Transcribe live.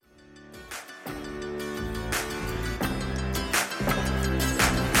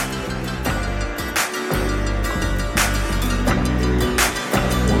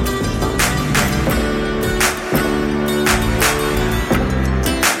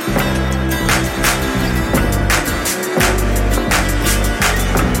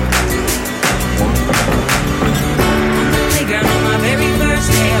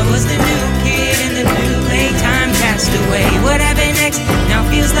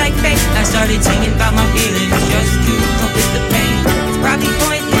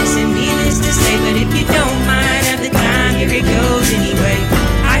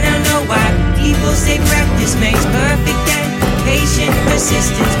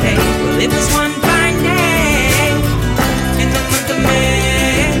Hey, well, it was one fine day in the month of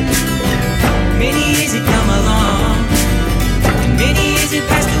May. Many years had come along, and many years had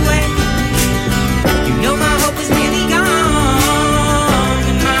passed away. You know my hope was nearly gone,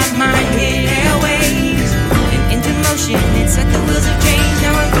 and my mind hit airwaves and into motion. It set the wheels of change.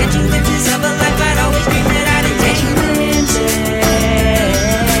 Now I'm catching glimpses of a life I'd always dreamed that I'd attain.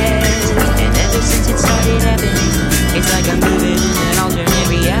 And ever since it started happening, it's like I'm moving in an alternate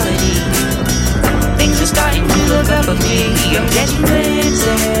reality. Things are starting to look up for me. I'm catching